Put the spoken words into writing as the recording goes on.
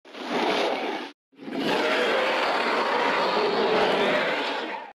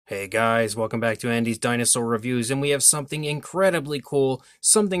Hey guys, welcome back to Andy's Dinosaur Reviews, and we have something incredibly cool,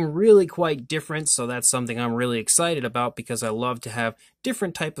 something really quite different, so that's something I'm really excited about because I love to have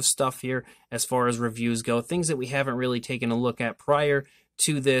different type of stuff here as far as reviews go, things that we haven't really taken a look at prior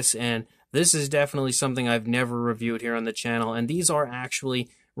to this, and this is definitely something I've never reviewed here on the channel, and these are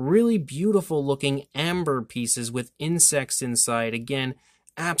actually really beautiful looking amber pieces with insects inside. Again,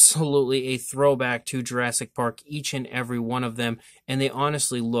 absolutely a throwback to Jurassic Park, each and every one of them, and they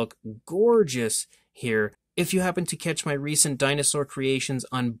honestly look gorgeous here. If you happen to catch my recent Dinosaur Creations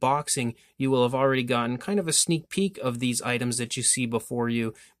unboxing, you will have already gotten kind of a sneak peek of these items that you see before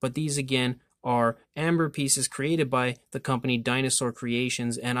you, but these again are amber pieces created by the company Dinosaur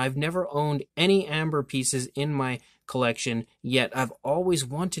Creations, and I've never owned any amber pieces in my collection yet. I've always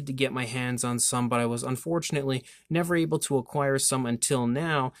wanted to get my hands on some, but I was unfortunately never able to acquire some until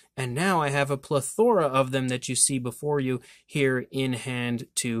now, and now I have a plethora of them that you see before you here in hand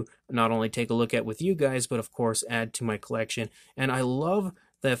to not only take a look at with you guys, but of course add to my collection. And I love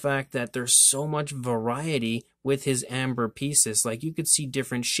the fact that there's so much variety with his amber pieces. Like, you could see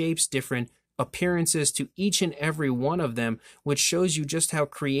different shapes, different appearances to each and every one of them, which shows you just how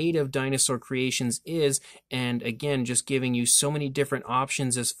creative Dinosaur Creations is, and again, just giving you so many different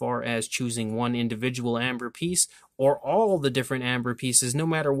options as far as choosing one individual amber piece or all the different amber pieces. No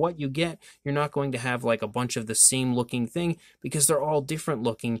matter what you get, you're not going to have like a bunch of the same looking thing because they're all different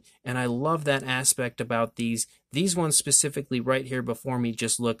looking, and I love that aspect about these. These ones specifically right here before me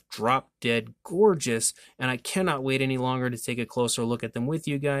just look drop dead gorgeous, and I cannot wait any longer to take a closer look at them with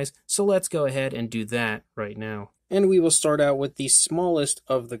you guys, so let's go ahead and do that right now. And we will start out with the smallest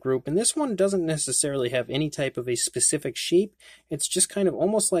of the group, and this one doesn't necessarily have any type of a specific shape. It's just kind of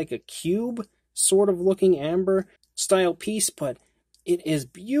almost like a cube sort of looking amber style piece, but it is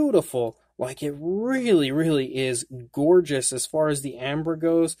beautiful. Like, it really is gorgeous as far as the amber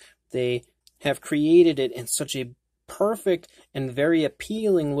goes. They have created it in such a perfect and very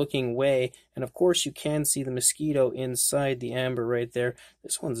appealing looking way, and of course you can see the mosquito inside the amber right there.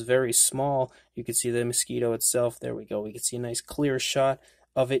 This one's very small. You can see the mosquito itself. There we go. We can see a nice clear shot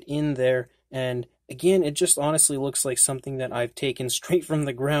of it in there, and again, it just honestly looks like something that I've taken straight from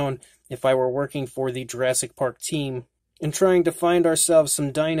the ground if I were working for the Jurassic Park team and trying to find ourselves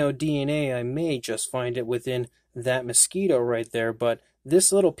some dino DNA. I may just find it within that mosquito right there, but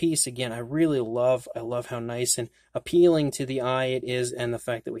this little piece, again, I really love. I love how nice and appealing to the eye it is, and the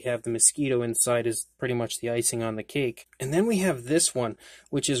fact that we have the mosquito inside is pretty much the icing on the cake. And then we have this one,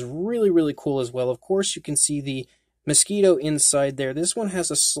 which is really cool as well. Of course, you can see the mosquito inside there. This one has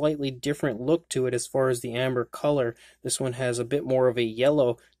a slightly different look to it as far as the amber color. This one has a bit more of a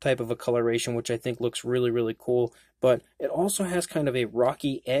yellow type of a coloration, which I think looks really cool. But it also has kind of a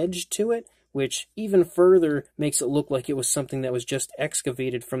rocky edge to it, which even further makes it look like it was something that was just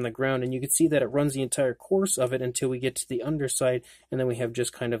excavated from the ground. And you can see that it runs the entire course of it until we get to the underside, and then we have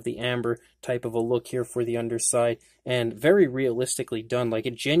just kind of the amber type of a look here for the underside, and very realistically done. Like,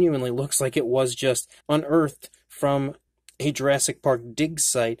 it genuinely looks like it was just unearthed from a Jurassic Park dig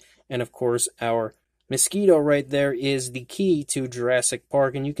site. And of course, our mosquito right there is the key to Jurassic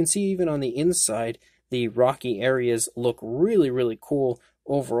Park, and you can see even on the inside, the rocky areas look really cool.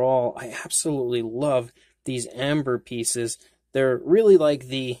 Overall, I absolutely love these amber pieces. They're really like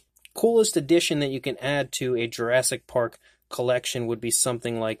the coolest addition that you can add to a Jurassic Park collection would be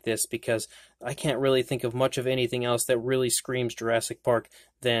something like this, because I can't really think of much of anything else that really screams Jurassic Park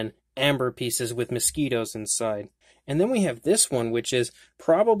than amber pieces with mosquitoes inside. And then we have this one, which is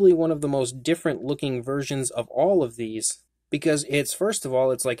probably one of the most different looking versions of all of these, because it's, first of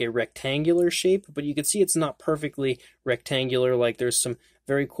all, it's like a rectangular shape, but you can see it's not perfectly rectangular. Like, there's some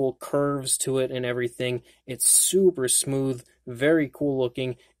very cool curves to it and everything. It's super smooth, very cool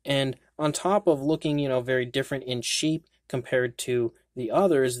looking, and on top of looking, very different in shape compared to the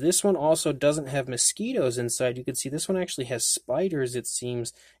others, this one also doesn't have mosquitoes inside. You can see this one actually has spiders, it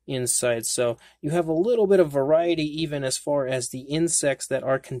seems, inside. So you have a little bit of variety even as far as the insects that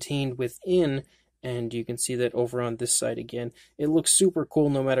are contained within. And you can see that over on this side again. It looks super cool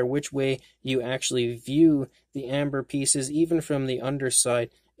no matter which way you actually view the amber pieces. Even from the underside,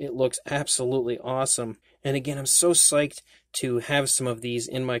 it looks absolutely awesome. And again, I'm so psyched to have some of these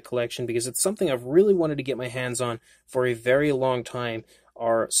in my collection because it's something I've really wanted to get my hands on for a very long time.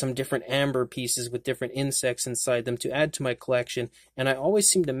 Are some different amber pieces with different insects inside them to add to my collection, and I always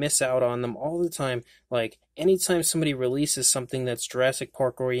seem to miss out on them all the time. Like, anytime somebody releases something that's Jurassic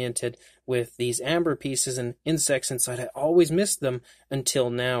Park oriented with these amber pieces and insects inside, I always miss them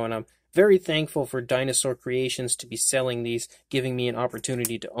until now, and I'm very thankful for Dinosaur Creations to be selling these, giving me an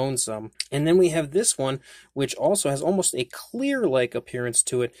opportunity to own some. And then we have this one, which also has almost a clear-like appearance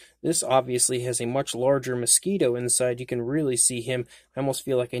to it. This obviously has a much larger mosquito inside. You can really see him. I almost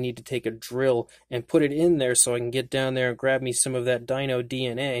feel like I need to take a drill and put it in there so I can get down there and grab me some of that dino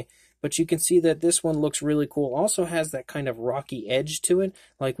DNA. But you can see that this one looks really cool. Also has that kind of rocky edge to it,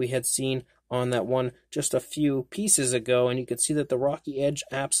 like we had seen on that one just a few pieces ago. And you can see that the rocky edge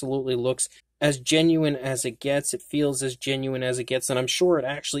absolutely looks as genuine as it gets. It feels as genuine as it gets, and I'm sure it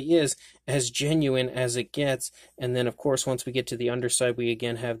actually is as genuine as it gets. And then, of course, once we get to the underside, we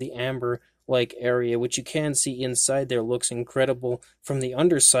again have the amber-like area, which you can see inside there looks incredible from the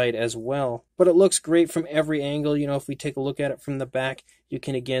underside as well. But it looks great from every angle. You know, if we take a look at it from the back, you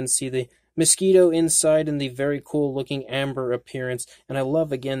can again see the mosquito inside and the very cool looking amber appearance. And I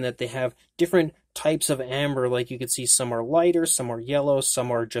love again that they have different types of amber. Like you can see some are lighter, some are yellow, some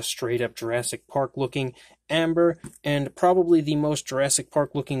are just straight up Jurassic Park looking amber. And probably the most Jurassic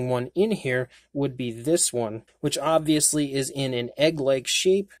Park looking one in here would be this one, which obviously is in an egg-like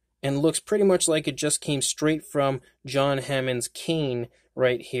shape and looks pretty much like it just came straight from John Hammond's cane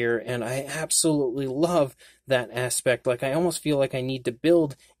right here. And I absolutely love that aspect. Like, I almost feel like I need to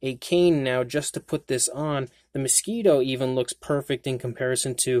build a cane now just to put this on. The mosquito even looks perfect in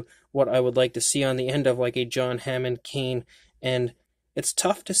comparison to what I would like to see on the end of like a John Hammond cane. And it's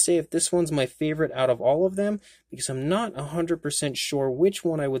tough to say if this one's my favorite out of all of them, because I'm not 100% sure which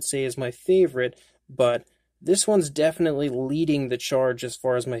one I would say is my favorite, but this one's definitely leading the charge as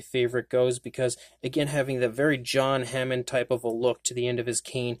far as my favorite goes, because, again, having that very John Hammond type of a look to the end of his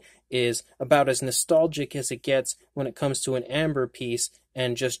cane is about as nostalgic as it gets when it comes to an amber piece,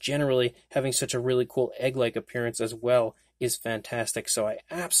 and just generally having such a really cool egg-like appearance as well is fantastic. So I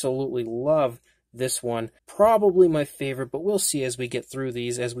absolutely love this one. Probably my favorite, but we'll see as we get through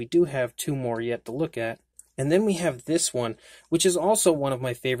these, as we do have two more yet to look at. And then we have this one, which is also one of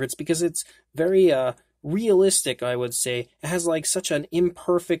my favorites because it's very realistic, I would say. It has like such an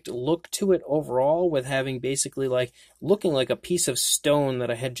imperfect look to it overall, with having basically like looking like a piece of stone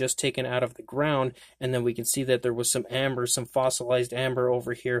that I had just taken out of the ground. And then we can see that there was some amber, some fossilized amber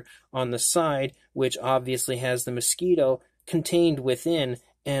over here on the side, which obviously has the mosquito contained within.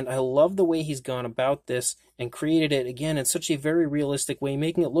 And I love the way he's gone about this and created it again in such a very realistic way,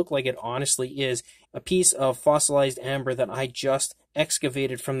 making it look like it honestly is a piece of fossilized amber that I just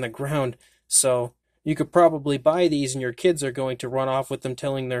excavated from the ground. So you could probably buy these and your kids are going to run off with them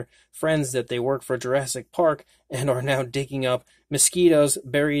telling their friends that they work for Jurassic Park and are now digging up mosquitoes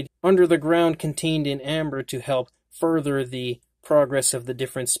buried under the ground contained in amber to help further the progress of the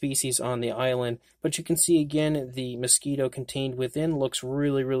different species on the island. But you can see again the mosquito contained within looks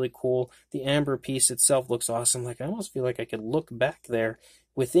really, really cool. The amber piece itself looks awesome. Like, I almost feel like I could look back there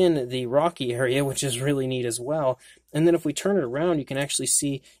within the rocky area, which is really neat as well. And then if we turn it around, you can actually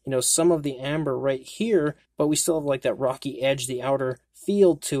see, some of the amber right here, but we still have like that rocky edge, the outer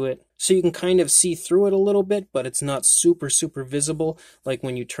field to it. So you can kind of see through it a little bit, but it's not super, super visible like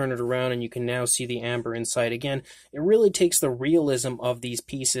when you turn it around and you can now see the amber inside. Again, it really takes the realism of these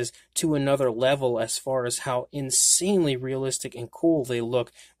pieces to another level as far as how insanely realistic and cool they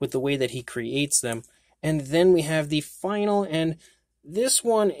look with the way that he creates them. And then we have the final, and this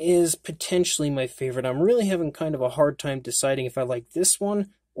one is potentially my favorite. I'm really having kind of a hard time deciding if I like this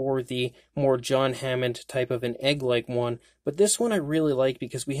one or the more John Hammond type of an egg-like one. But this one I really like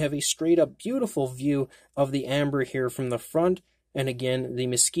because we have a straight-up beautiful view of the amber here from the front, and again, the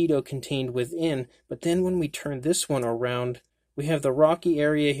mosquito contained within. But then when we turn this one around, we have the rocky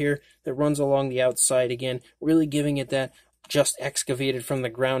area here that runs along the outside again, really giving it that just excavated from the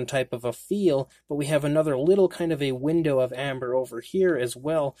ground type of a feel. But we have another little kind of a window of amber over here as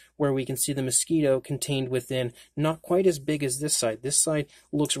well, where we can see the mosquito contained within. Not quite as big as this side. This side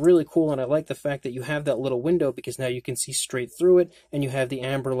looks really cool, and I like the fact that you have that little window because now you can see straight through it, and you have the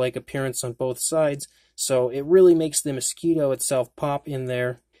amber-like appearance on both sides. So it really makes the mosquito itself pop in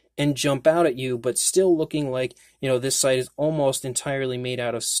there and jump out at you, but still looking like, this side is almost entirely made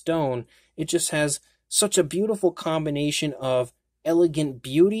out of stone. It just has such a beautiful combination of elegant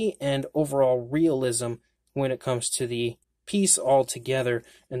beauty and overall realism when it comes to the piece altogether.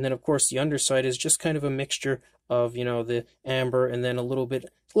 And then, of course, the underside is just kind of a mixture of, the amber and then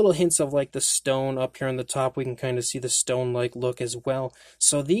little hints of like the stone up here on the top. We can kind of see the stone-like look as well.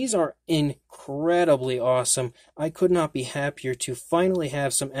 So these are incredibly awesome. I could not be happier to finally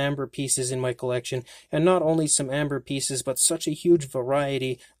have some amber pieces in my collection, and not only some amber pieces, but such a huge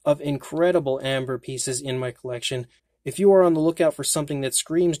variety of incredible amber pieces in my collection. If you are on the lookout for something that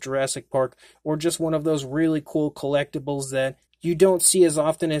screams Jurassic Park, or just one of those really cool collectibles that you don't see as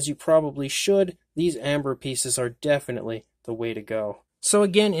often as you probably should, these amber pieces are definitely the way to go. So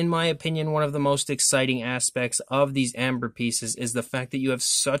again, in my opinion, one of the most exciting aspects of these amber pieces is the fact that you have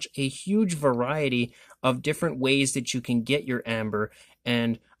such a huge variety of different ways that you can get your amber,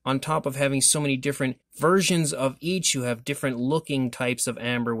 and on top of having so many different versions of each, you have different looking types of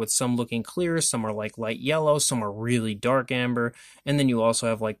amber, with some looking clear, some are like light yellow, some are really dark amber, and then you also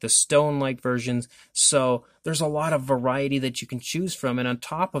have like the stone-like versions. So there's a lot of variety that you can choose from, and on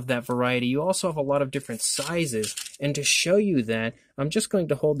top of that variety, you also have a lot of different sizes. And to show you that, I'm just going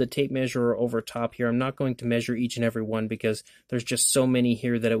to hold the tape measure over top here. I'm not going to measure each and every one because there's just so many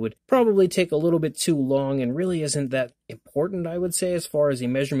here that it would probably take a little bit too long and really isn't that important, I would say, as far as the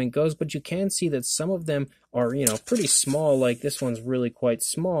measurement goes. But you can see that some of them are, pretty small. Like this one's really quite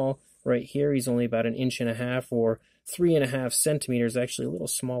small. Right here, he's only about 1.5 inches or 3.5 centimeters, actually a little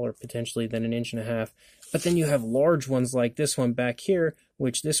smaller potentially than 1.5 inches. But then you have large ones like this one back here,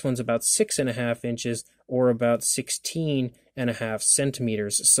 which this one's about 6.5 inches or about 16.5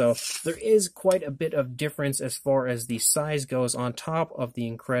 centimeters. So there is quite a bit of difference as far as the size goes, on top of the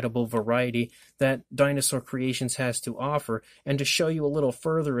incredible variety that Dinosaur Creations has to offer. And to show you a little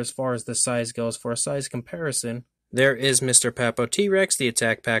further as far as the size goes, for a size comparison, there is Mr. Papo T-Rex, the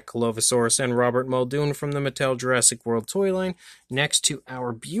Attack Pack Colovosaurus, and Robert Muldoon from the Mattel Jurassic World toy line, next to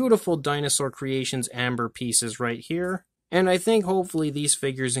our beautiful Dinosaur Creations amber pieces right here. And I think hopefully these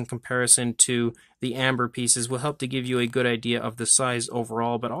figures in comparison to the amber pieces will help to give you a good idea of the size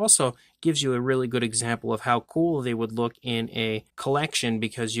overall, but also gives you a really good example of how cool they would look in a collection,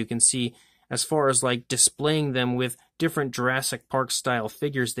 because you can see as far as like displaying them with different Jurassic Park style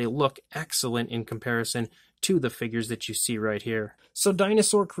figures, they look excellent in comparison to the figures that you see right here. So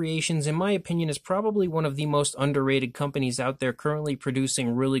Dinosaur Creations, in my opinion, is probably one of the most underrated companies out there currently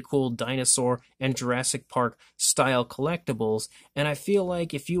producing really cool dinosaur and Jurassic Park style collectibles. And I feel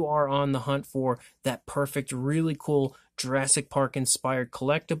like if you are on the hunt for that perfect, really cool Jurassic Park inspired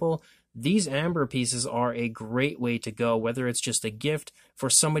collectible, these amber pieces are a great way to go, whether it's just a gift for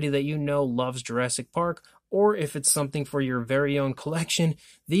somebody that you know loves Jurassic Park, or if it's something for your very own collection.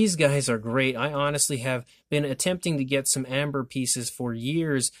 These guys are great. I honestly have been attempting to get some amber pieces for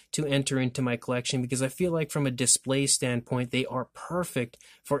years to enter into my collection, because I feel like from a display standpoint, they are perfect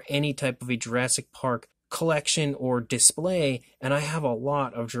for any type of a Jurassic Park collection or display, and I have a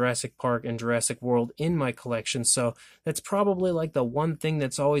lot of Jurassic Park and Jurassic World in my collection, so that's probably like the one thing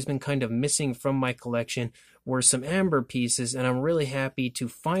that's always been kind of missing from my collection were some amber pieces, and I'm really happy to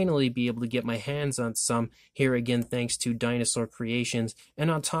finally be able to get my hands on some here again thanks to Dinosaur Creations. And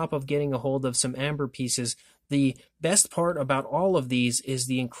on top of getting a hold of some amber pieces, the best part about all of these is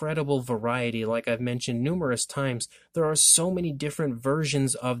the incredible variety. Like I've mentioned numerous times, there are so many different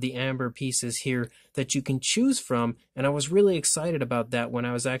versions of the amber pieces here that you can choose from, and I was really excited about that when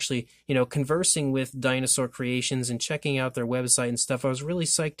I was actually, conversing with Dinosaur Creations and checking out their website and stuff. I was really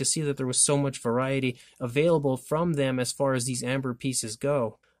psyched to see that there was so much variety available from them as far as these amber pieces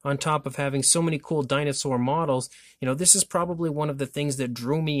go. On top of having so many cool dinosaur models, this is probably one of the things that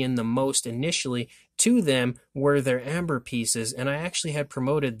drew me in the most initially to them were their amber pieces. And I actually had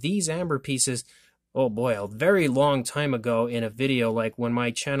promoted these amber pieces, oh boy, a very long time ago in a video, like when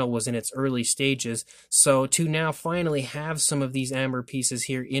my channel was in its early stages. So to now finally have some of these amber pieces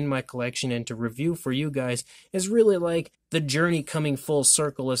here in my collection and to review for you guys is really like the journey coming full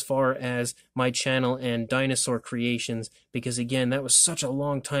circle as far as my channel and Dinosaur Creations, because again, that was such a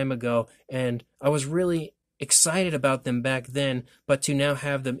long time ago, and I was really excited about them back then, but to now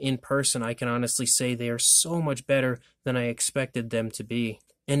have them in person, I can honestly say they are so much better than I expected them to be.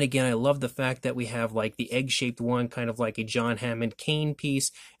 And again, I love the fact that we have like the egg-shaped one, kind of like a John Hammond cane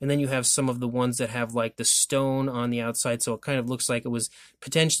piece, and then you have some of the ones that have like the stone on the outside, so it kind of looks like it was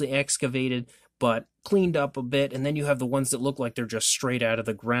potentially excavated, but cleaned up a bit, and then you have the ones that look like they're just straight out of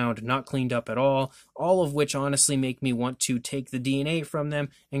the ground, not cleaned up at all of which honestly make me want to take the DNA from them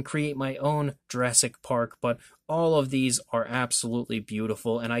and create my own Jurassic Park. But all of these are absolutely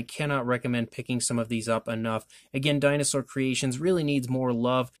beautiful, and I cannot recommend picking some of these up enough. Again, Dinosaur Creations really needs more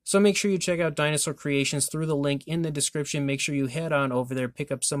love, so make sure you check out Dinosaur Creations through the link in the description. Make sure you head on over there,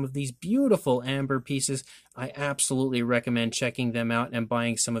 pick up some of these beautiful amber pieces. I absolutely recommend checking them out and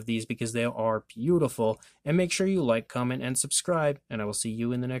buying some of these because they are beautiful. And make sure you like, comment, and subscribe, and I will see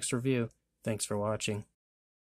you in the next review. Thanks for watching.